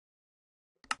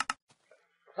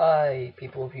Hi,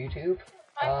 people of YouTube.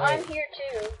 I'm here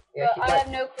too, Yeah, but I have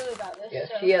no clue about this. Yeah,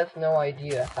 so. she has no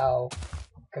idea how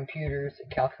computers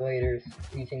and calculators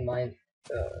using Minecraft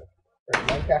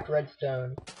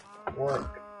Redstone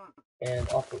work and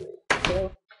operate.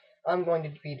 So, I'm going to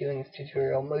be doing this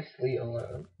tutorial mostly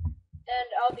alone. And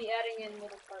I'll be adding in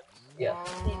little parts. Yes,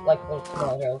 like little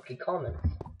small LP comments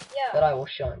that I will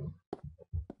shun.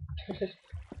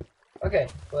 Okay,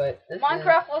 but this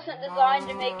Minecraft wasn't designed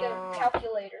to make a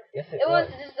calculator. Yes, it was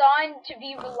designed to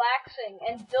be relaxing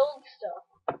and build stuff.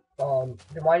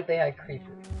 Then why did they add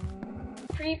creepers?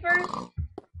 Creepers?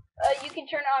 You can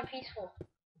turn it on peaceful.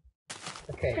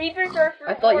 Okay. Creepers are for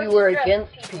I thought you were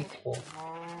against people. peaceful.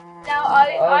 Now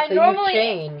I so normally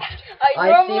changed.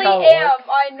 I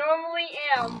normally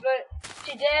am, but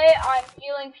today I'm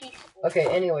feeling peaceful. Okay,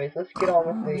 anyways, let's get on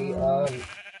with the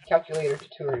calculator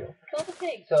tutorial. Kill the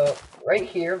pig. So right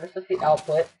here, this is the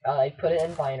output. I put it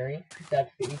in binary because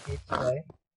that's the easiest way.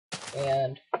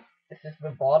 And this is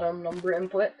the bottom number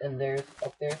input, and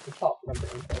up there's the top number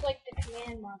input. It's like the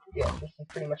command module. Yeah, this is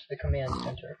pretty much the command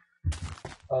center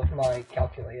of my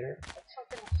calculator. That's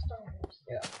something like Star Wars.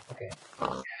 Yeah, okay.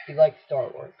 You like Star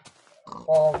Wars.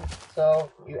 So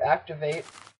you activate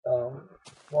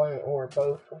one or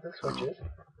both of the switches,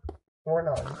 or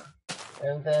none,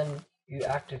 and then you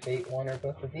activate one or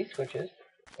both of these switches,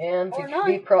 and the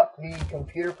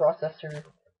computer processor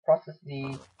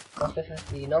processes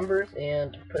the numbers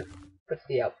and puts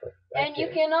the output. Right and there.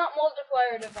 you cannot multiply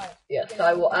or divide. Yes,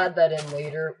 I will add that in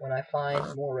later when I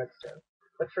find more redstone.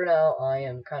 But for now, I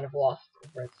am kind of lost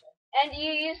with redstone. And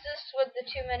you use this with the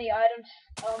too many items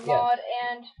mod,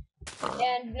 yes.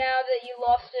 and now that you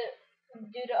lost it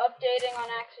due to updating on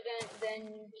accident, then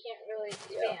you can't really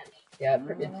expand. Yeah,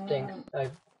 it stinks.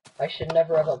 I should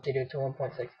never have updated to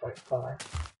 1.6.5.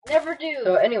 Never do.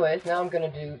 So anyways, now I'm gonna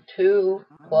do 2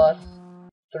 plus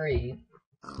 3,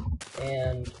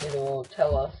 and it'll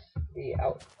tell us the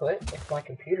output if my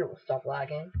computer will stop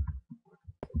lagging.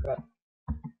 I've got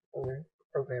other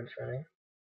programs running.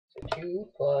 So 2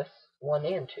 plus 1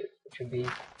 and 2, which would be,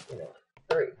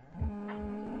 3.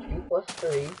 2 plus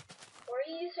 3 Or are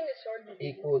you using a sword to do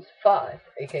equals 5,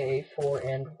 aka 4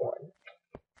 and 1.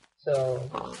 So,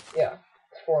 yeah,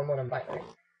 it's 4 and 1 in binary.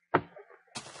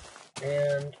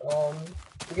 And,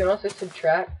 you can also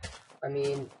subtract. I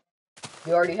mean,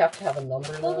 you already have to have a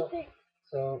number though.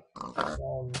 So,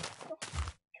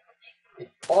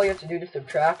 all you have to do to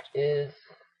subtract is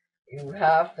you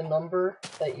have the number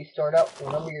that you start out, the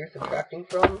number you're subtracting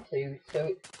from.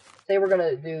 So say we're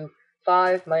gonna do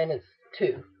 5 minus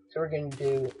 2. So we're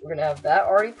gonna have that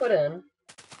already put in,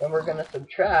 and we're gonna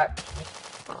subtract,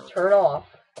 just turn off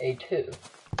a 2,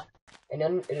 and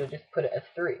then it'll just put it as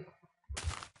 3.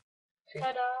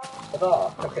 Ta-da!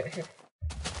 Ta-da! Okay.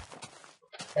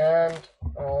 And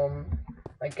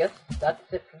I guess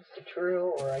that's it for this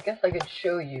tutorial, or I guess I could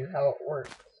show you how it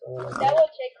works. So, that will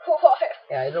take a while.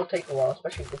 Yeah, it'll take a while,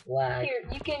 especially with lag. Here,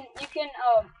 you can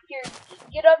here,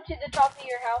 get up to the top of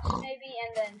your house maybe,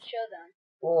 and then show them.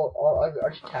 Well,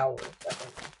 our towers. I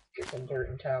think get some dirt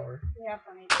and tower. Yeah,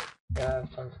 funny dirt. Yeah, I have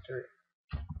tons of dirt.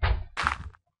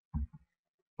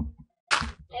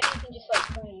 Maybe you can just like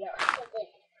point it out. Something.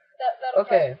 That'll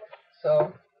Okay, so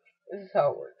this is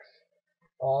how it works.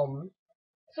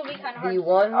 This will be kind of hard. The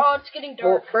ones. Oh, it's getting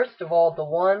dark. Well, first of all, the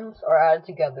ones are added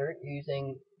together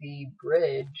using the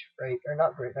bridge, right? Or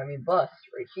not bridge. I mean bus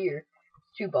right here.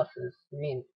 2 buses. I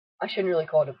mean, I shouldn't really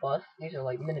call it a bus. These are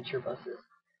like miniature buses.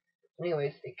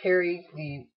 Anyways, it carries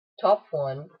the top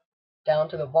one down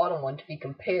to the bottom one to be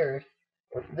compared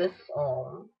with this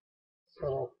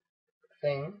little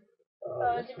thing,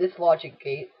 this logic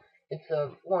gate. It's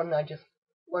one I just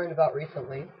learned about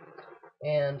recently,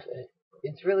 and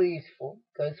it's really useful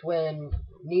because when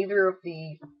neither of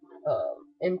the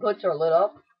inputs are lit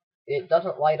up, it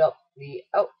doesn't light up the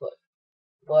output.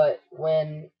 But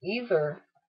when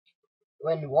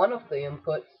one of the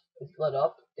inputs is lit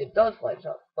up, it does light it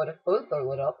up. But if both are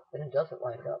lit up, then it doesn't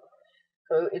light it up.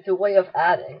 So it's a way of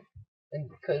adding, and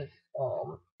because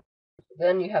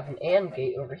then you have an AND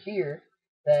gate over here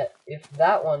that if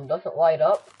that one doesn't light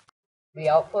up the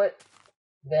output,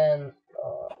 then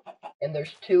and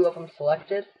there's 2 of them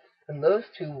selected, then those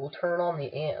 2 will turn on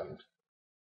the AND.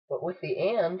 But with the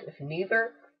AND, if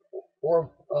neither or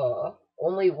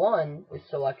only one is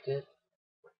selected,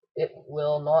 it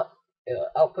will not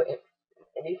output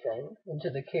anything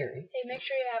into the carry. Hey, make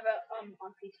sure you have it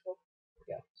on peaceful.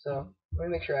 Yeah, so let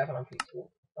me make sure I have it on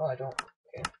peaceful. Oh, I don't.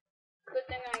 Okay. Good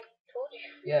thing I told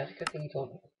you. Yeah, it's a good thing you told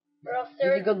me. Or else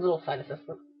He's a good little side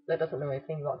assistant that doesn't know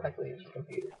anything about calculators or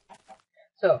computers.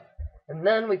 So, And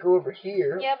then we go over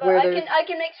here. Yeah, but where I there's...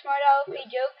 can make smart LP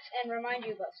jokes and remind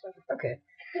you about stuff. Okay.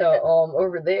 So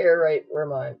over there, right where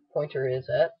my pointer is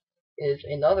at, is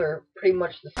another pretty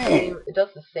much the same. It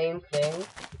does the same thing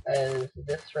as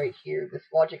this right here, this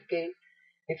logic gate,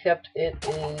 except it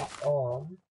is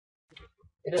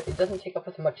it doesn't take up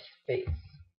as much space.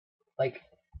 Like,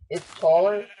 it's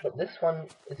taller, but this one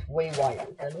is way wider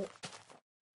than it.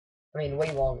 I mean,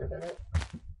 way longer than it.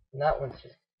 And that one's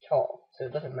just tall, so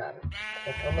it doesn't matter.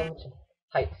 Like, unlimited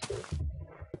height space.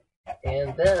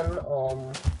 And then,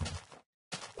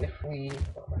 if we...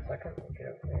 hold on a second, let me get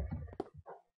over there.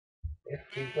 If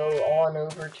we go on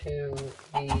over to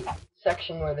the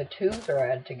section where the tubes are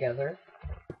added together,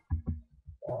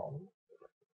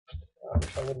 I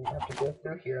wish I wouldn't have to go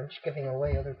through here. I'm just giving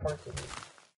away other parts of it.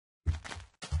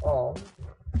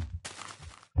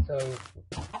 So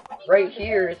right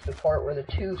here is the part where the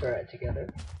tubes are added together.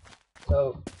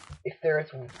 So if there is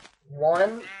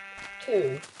 1,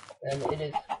 2, then it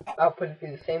is outputted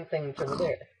through the same thing that's over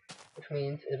there, which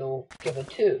means it'll give a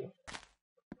 2.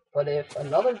 But if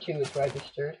another 2 is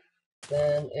registered,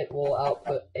 then it will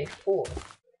output a 4.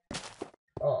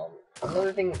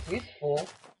 Another thing that's useful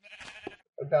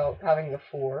about having the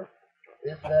 4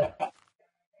 is that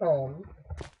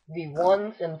the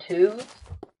 1s and 2s,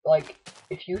 like,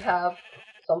 if you have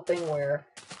something where,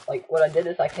 like, what I did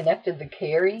is I connected the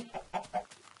carry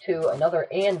to another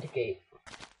AND gate,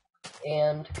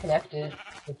 and connected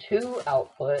the 2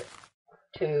 output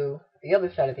to the other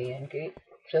side of the AND gate,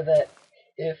 so that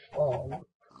if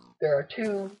there are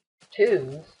 2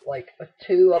 2s, like a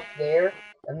 2 up there,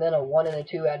 and then a 1 and a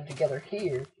 2 added together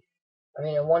here, I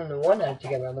mean a 1 and a 1 added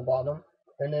together on the bottom,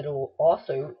 then it'll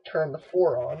also turn the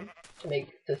 4 on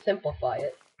to simplify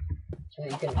it, so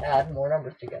that you can add more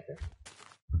numbers together.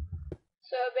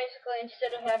 So basically,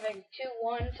 instead of having 2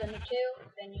 1s and a 2,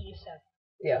 then you just have...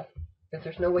 Yeah, because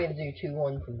there's no way to do 2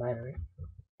 1s in binary.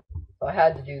 So I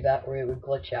had to do that where it would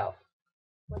glitch out.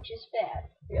 Which is bad.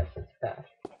 Yes, it's bad.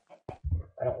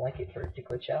 I don't like it for it to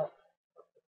glitch out.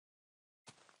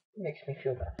 It makes me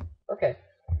feel bad. Okay,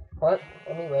 but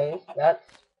anyways, that's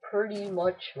pretty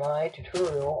much my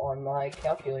tutorial on my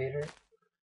calculator.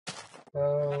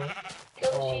 So,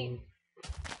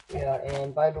 yeah,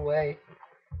 and by the way,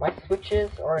 my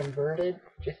switches are inverted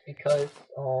just because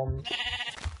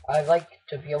I like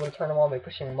to be able to turn them on by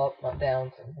pushing them up, not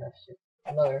down. So that's just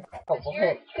another helpful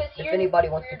hint if anybody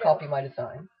wants to copy my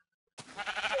design.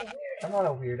 I'm not a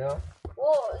weirdo.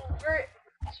 Well, for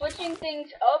switching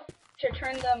things up to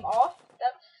turn them off,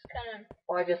 that's kind of...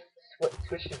 Well, I just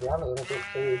switched it around a little bit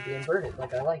so it would be inverted,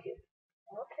 like I like it.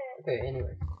 Okay. Okay,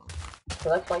 anyway. So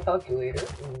that's my calculator.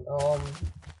 And,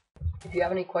 if you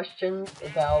have any questions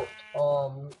about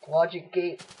logic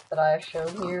gates that I have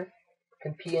shown here, you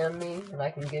can PM me and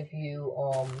I can give you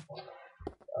a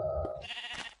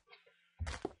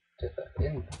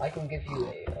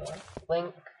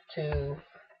link to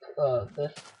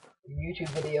this YouTube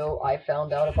video I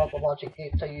found out about the logic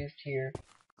gates I used here.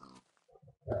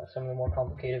 Some of the more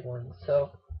complicated ones.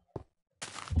 So,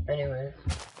 anyways,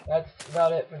 that's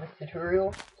about it for this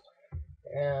tutorial.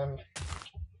 And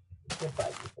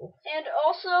goodbye, people. And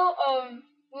also,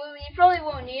 well, you probably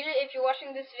won't need it if you're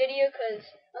watching this video, because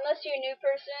unless you're a new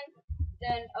person,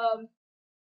 then,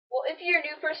 well, if you're a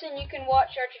new person, you can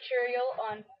watch our tutorial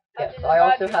on how to survive I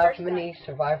also your have first many night.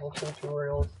 survival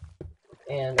tutorials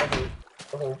and other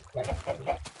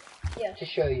to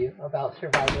show you about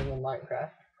surviving in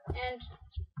Minecraft. And,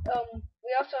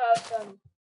 we also have some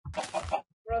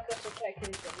Roller Coaster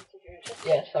Tycoon things if you're interested.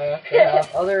 Yes, I also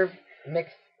have other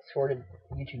mixed sorted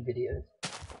YouTube videos.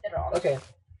 Okay,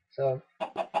 so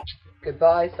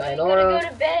goodbye, sayonara. I'm gonna go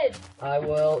to bed. I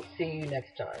will see you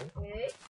next time. Okay.